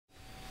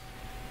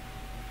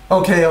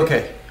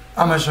Okay.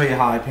 I'm gonna show you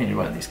how I painted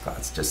one of these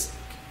clouds, just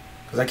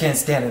because I can't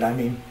stand it. I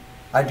mean,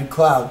 I do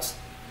clouds.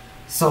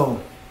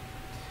 So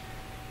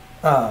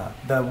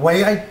the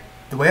way I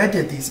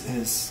did these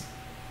is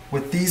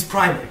with these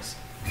primers.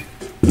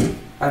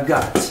 I've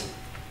got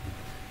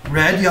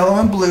red, yellow,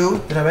 and blue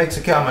that I mix.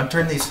 Okay, I'm gonna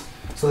turn these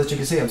so that you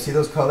can see them. See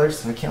those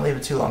colors? I can't leave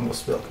it too long; they'll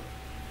spill.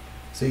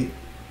 See?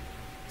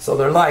 So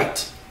they're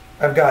light.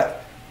 I've got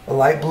a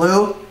light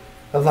blue,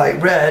 a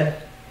light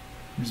red,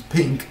 which is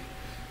pink,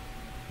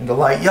 and a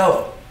light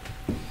yellow.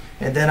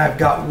 And then I've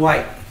got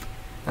white.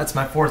 That's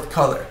my fourth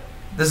color.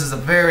 This is a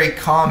very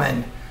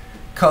common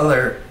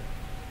color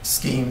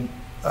scheme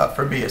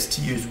for me, is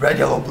to use red,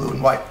 yellow, blue,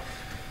 and white.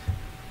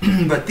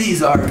 But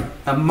these are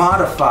a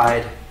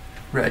modified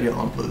red,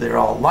 yellow, and blue. They're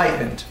all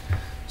lightened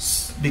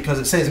because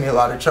it saves me a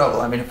lot of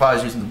trouble. I mean, if I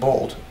was using the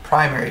bold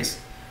primaries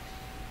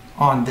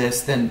on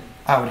this, then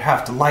I would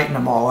have to lighten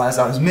them all as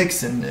I was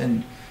mixing,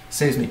 and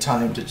saves me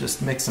time to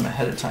just mix them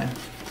ahead of time.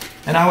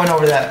 And I went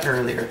over that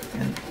earlier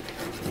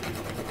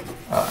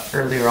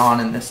on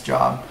in this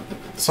job.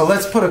 So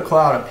let's put a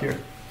cloud up here.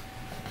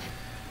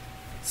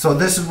 So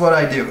this is what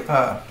I do.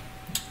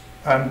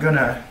 I'm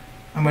gonna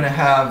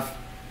have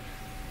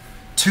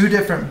two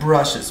different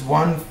brushes.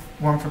 One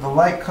for the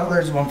light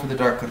colors, one for the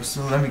dark colors.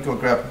 So let me go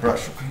grab a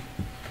brush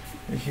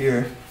right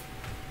here.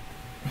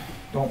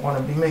 Don't want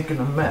to be making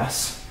a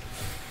mess.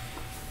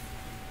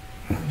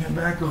 Get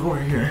back over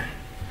here.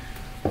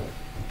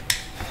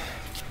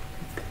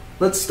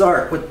 Let's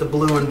start with the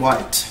blue and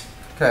white.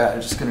 Okay,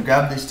 I'm just gonna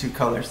grab these two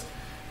colors,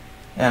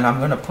 and I'm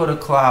gonna put a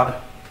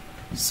cloud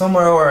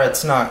somewhere where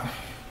it's not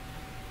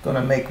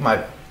gonna make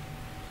my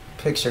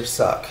picture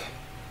suck.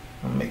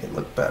 I'll make it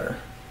look better.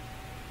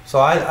 So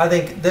I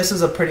think this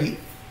is a pretty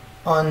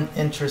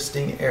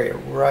uninteresting area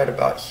right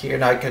about here,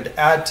 and I could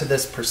add to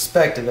this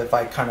perspective if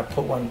I kind of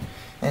put one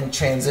in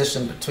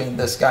transition between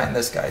this guy and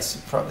this guy. So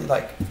probably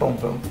like boom,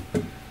 boom.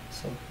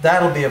 So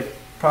that'll be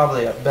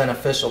probably a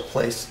beneficial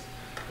place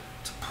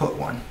to put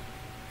one.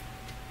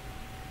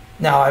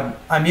 Now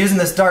I'm using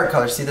this dark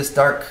color. See this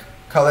dark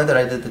color that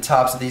I did the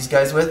tops of these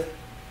guys with?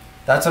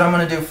 That's what I'm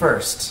going to do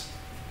first.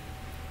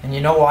 And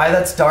you know why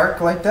that's dark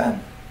like that?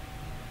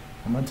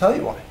 I'm going to tell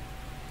you why.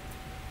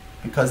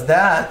 Because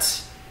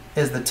that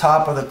is the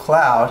top of the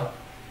cloud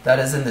that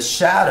is in the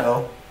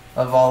shadow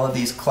of all of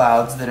these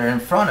clouds that are in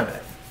front of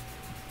it.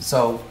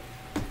 So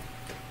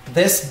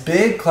this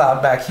big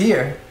cloud back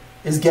here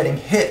is getting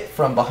hit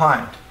from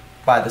behind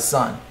by the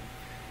sun.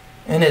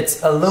 And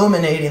it's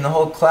illuminating the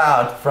whole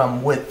cloud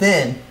from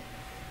within.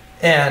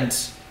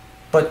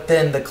 But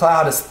then the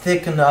cloud is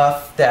thick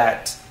enough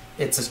that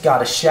it's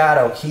got a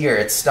shadow here.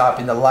 It's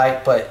stopping the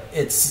light, but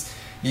it's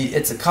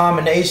a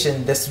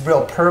combination, this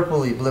real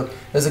purpley blue.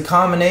 There's a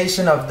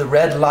combination of the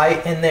red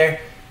light in there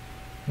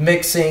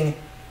mixing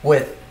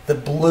with the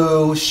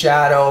blue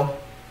shadow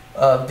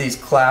of these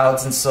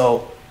clouds, and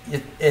so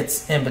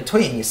it's in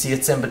between. You see,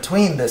 it's in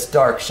between this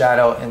dark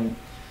shadow and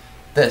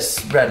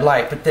this red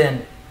light, but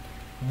then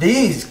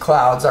these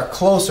clouds are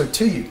closer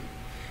to you,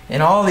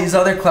 and all these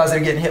other clouds that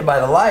are getting hit by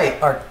the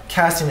light are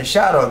casting a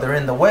shadow. They're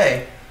in the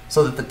way,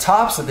 so that the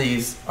tops of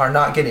these are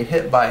not getting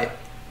hit by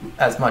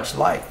as much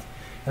light.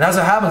 And that's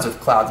what happens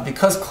with clouds.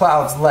 Because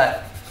clouds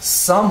let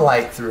some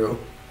light through,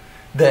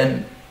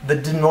 then the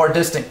more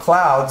distant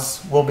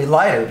clouds will be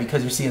lighter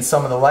because you're seeing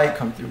some of the light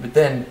come through. But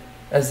then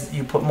as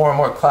you put more and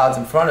more clouds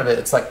in front of it,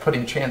 it's like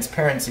putting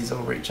transparencies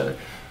over each other.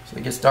 So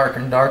it gets darker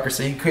and darker.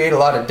 So you create a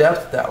lot of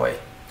depth that way.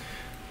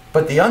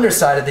 But the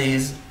underside of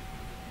these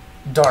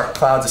dark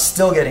clouds is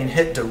still getting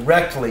hit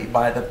directly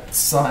by the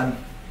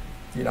sun.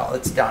 You know,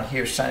 it's down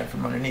here shining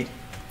from underneath.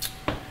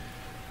 All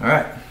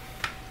right,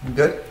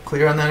 good?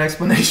 Clear on that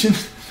explanation?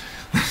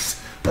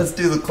 Let's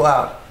do the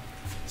cloud.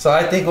 So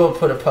I think we'll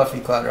put a puffy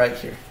cloud right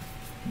here.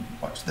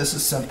 Watch, this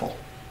is simple.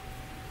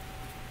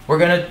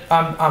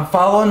 I'm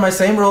following my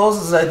same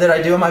rules that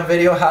I do in my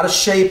video, how to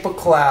shape a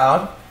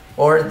cloud,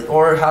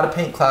 or how to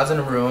paint clouds in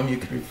a room. You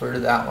could refer to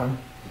that one.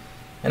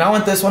 And I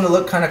want this one to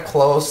look kind of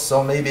close,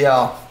 so maybe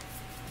I'll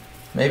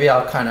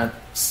kind of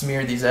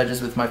smear these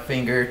edges with my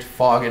finger to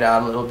fog it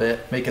out a little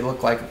bit, make it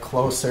look like a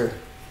closer,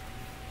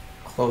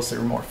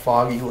 more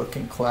foggy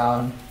looking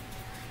cloud.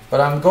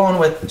 But I'm going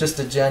with just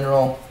a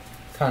general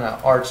kind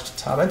of arched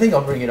top. I think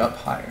I'll bring it up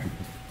higher.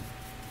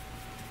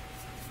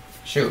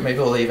 Shoot, maybe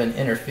we'll even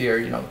interfere,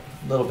 you know,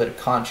 a little bit of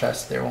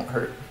contrast there won't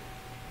hurt.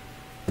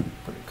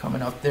 Put it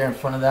coming up there in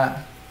front of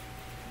that.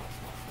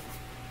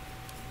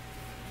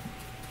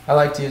 I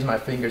like to use my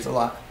fingers a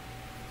lot.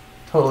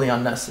 Totally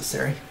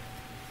unnecessary.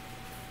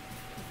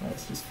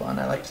 That's just fun.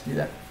 I like to do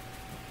that.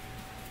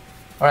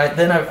 Alright,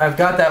 then I've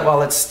got that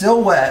while it's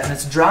still wet and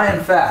it's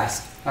drying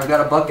fast. I've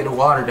got a bucket of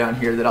water down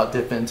here that I'll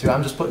dip into.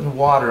 I'm just putting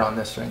water on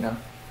this right now.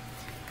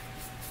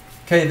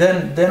 Okay,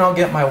 then I'll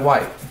get my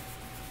white.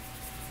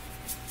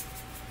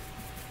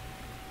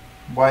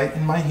 White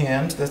in my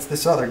hand, that's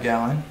this other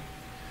gallon.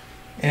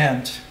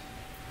 And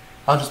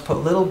I'll just put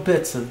little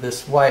bits of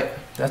this white.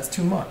 That's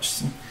too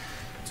much.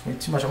 It's way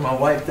too much. I'm going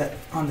to wipe that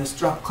on this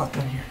drop cloth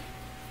in here.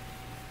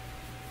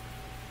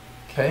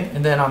 Okay,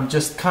 and then I'm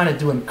just kind of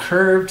doing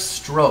curved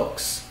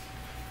strokes,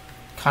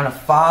 kind of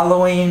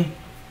following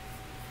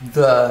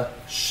the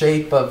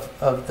shape of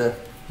the,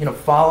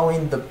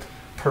 following the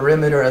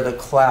perimeter of the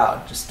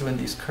cloud, just doing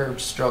these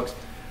curved strokes.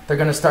 They're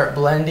going to start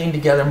blending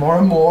together more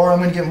and more. I'm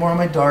going to get more of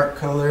my dark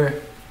color,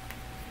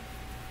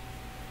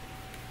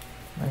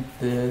 like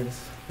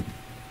this.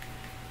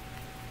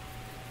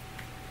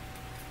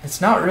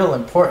 It's not real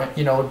important,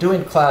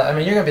 doing cloud. I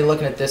mean, you're going to be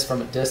looking at this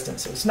from a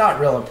distance, so it's not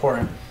real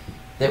important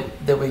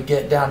that we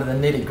get down to the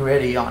nitty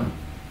gritty on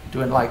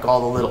doing like all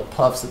the little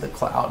puffs of the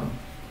cloud.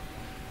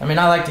 I mean,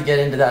 I like to get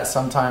into that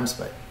sometimes,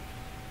 but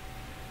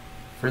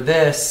for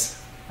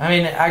this, I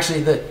mean,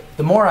 actually,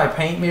 the more I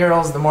paint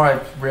murals, the more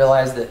I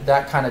realize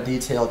that kind of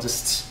detail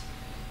just,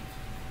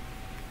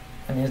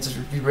 I mean,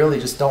 you really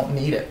just don't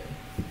need it.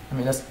 I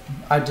mean,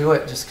 I do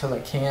it just because I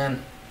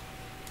can.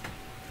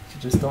 You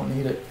just don't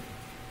need it.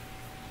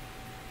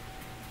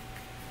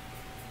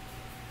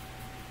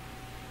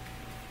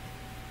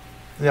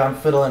 Yeah, I'm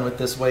fiddling with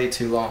this way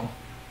too long.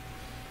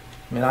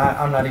 I mean,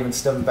 I'm not even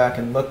stepping back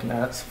and looking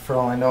at it. For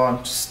all I know,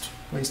 I'm just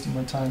wasting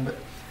my time. But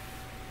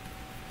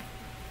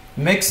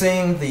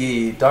mixing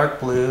the dark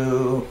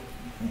blue,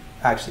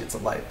 actually it's a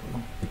light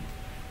blue,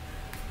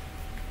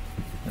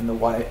 and the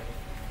white.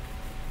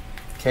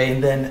 Okay,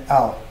 and then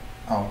I'll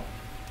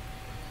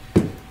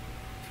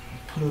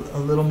put a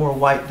little more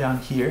white down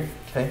here.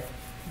 Okay,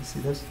 you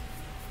see this?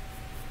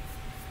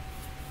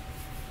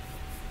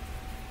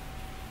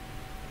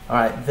 All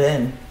right,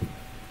 then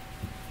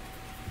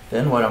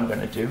what I'm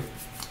going to do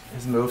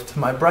is move to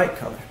my bright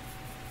color.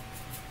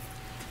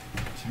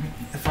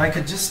 If I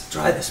could just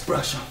dry this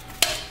brush off.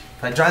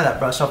 If I dry that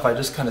brush off, I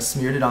just kind of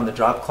smeared it on the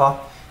drop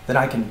cloth, then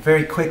I can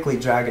very quickly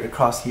drag it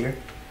across here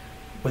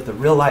with a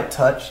real light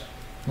touch,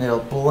 and it'll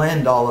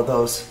blend all of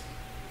those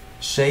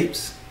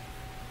shapes,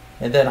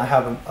 and then I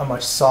have a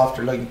much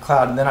softer looking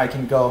cloud, and then I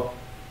can go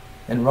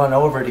and run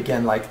over it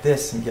again like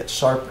this and get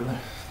sharper,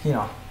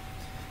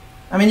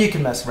 I mean, you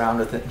can mess around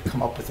with it and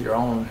come up with your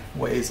own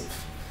ways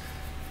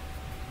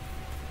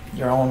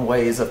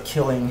of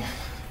killing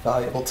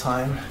valuable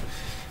time.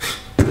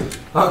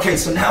 Okay,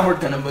 so now we're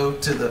going to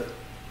move to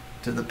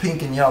the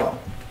pink and yellow,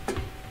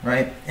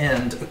 right?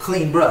 And a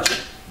clean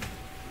brush.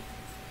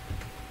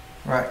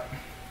 Right.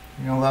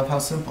 You're going to love how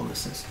simple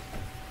this is.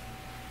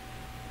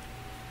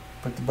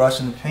 Put the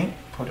brush in the paint,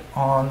 put it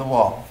on the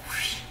wall.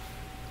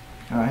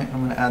 All right,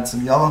 I'm going to add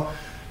some yellow.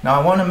 Now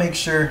I want to make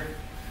sure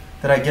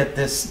that I get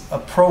this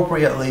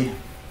appropriately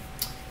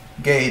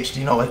gauged,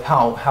 with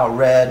how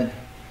red.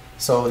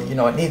 So,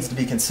 it needs to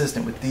be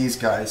consistent with these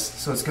guys.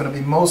 So it's going to be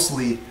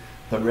mostly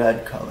the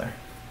red color.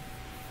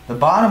 The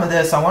bottom of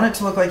this, I want it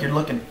to look like you're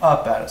looking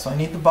up at it. So I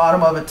need the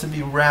bottom of it to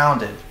be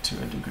rounded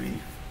to a degree.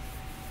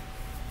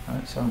 All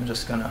right, so I'm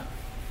just going to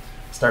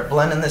start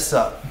blending this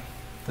up.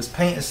 This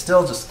paint is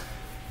still just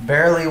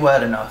barely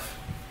wet enough.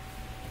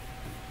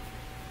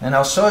 And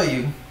I'll show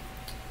you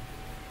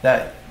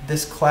that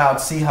this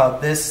cloud, see how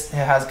this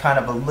has kind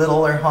of a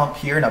littler hump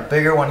here and a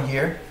bigger one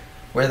here?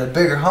 Where the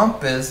bigger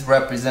hump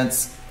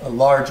represents a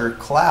larger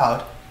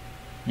cloud,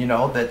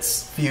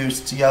 that's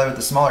fused together with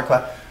the smaller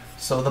cloud.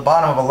 So the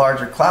bottom of a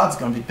larger cloud is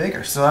going to be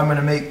bigger. So I'm going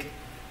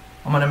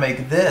to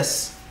make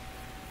this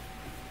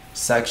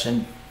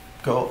section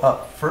go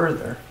up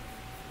further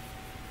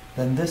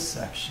than this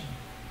section,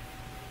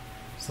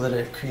 so that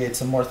it creates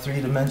a more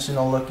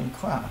three-dimensional looking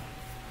cloud.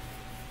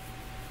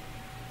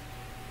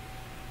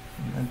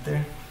 Right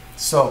there.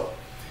 So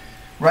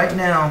right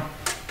now,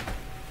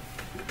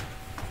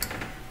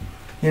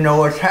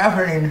 what's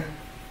happening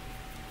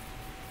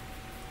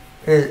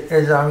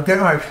is I'm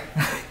getting my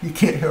you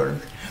can't hear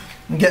it.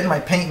 I'm getting my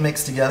paint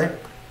mixed together.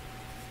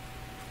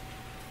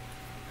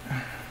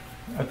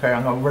 Okay,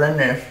 I'm gonna blend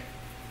this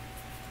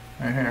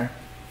right here.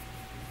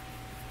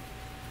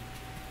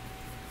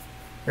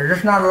 There's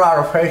just not a lot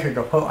of places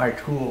to put my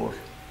tools.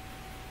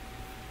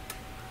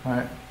 All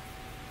right.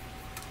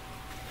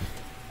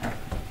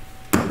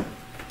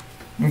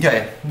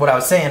 Okay, what I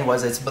was saying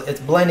was it's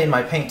blending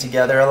my paint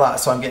together a lot,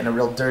 so I'm getting a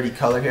real dirty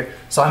color here.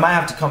 So I might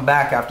have to come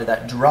back after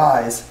that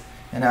dries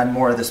and add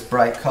more of this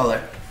bright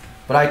color.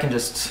 But I can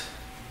just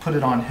put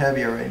it on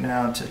heavier right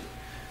now to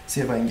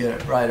see if I can get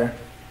it brighter.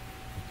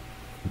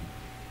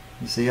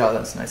 You see how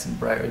that's nice and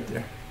bright right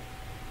there.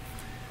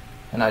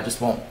 And I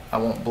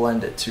won't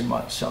blend it too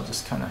much. I'll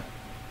just kind of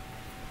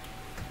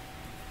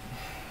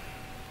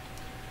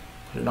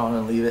put it on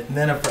and leave it. And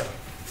then if I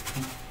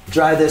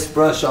dry this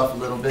brush off a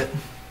little bit,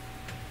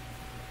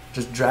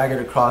 just drag it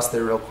across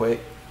there real quick.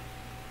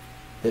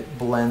 It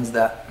blends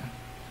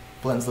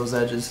those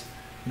edges.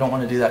 You don't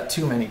want to do that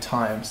too many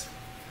times.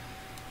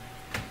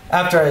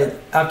 After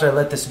I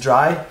let this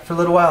dry for a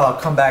little while,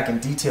 I'll come back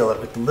and detail it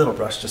with the little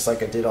brush, just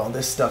like I did all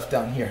this stuff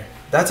down here.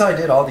 That's how I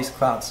did all these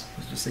clouds.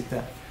 It was just like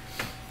that.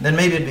 And then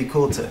maybe it'd be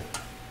cool to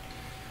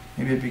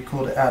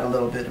add a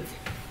little bit of,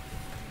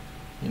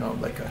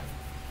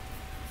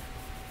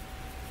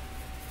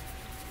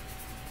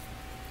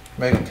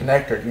 make a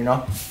connector,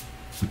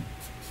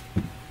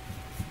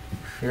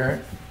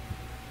 Sure.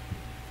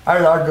 I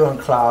love doing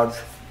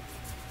clouds.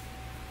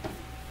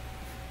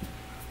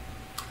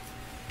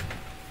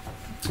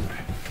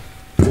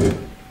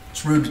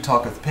 It's rude to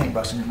talk with a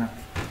paintbrush in your mouth.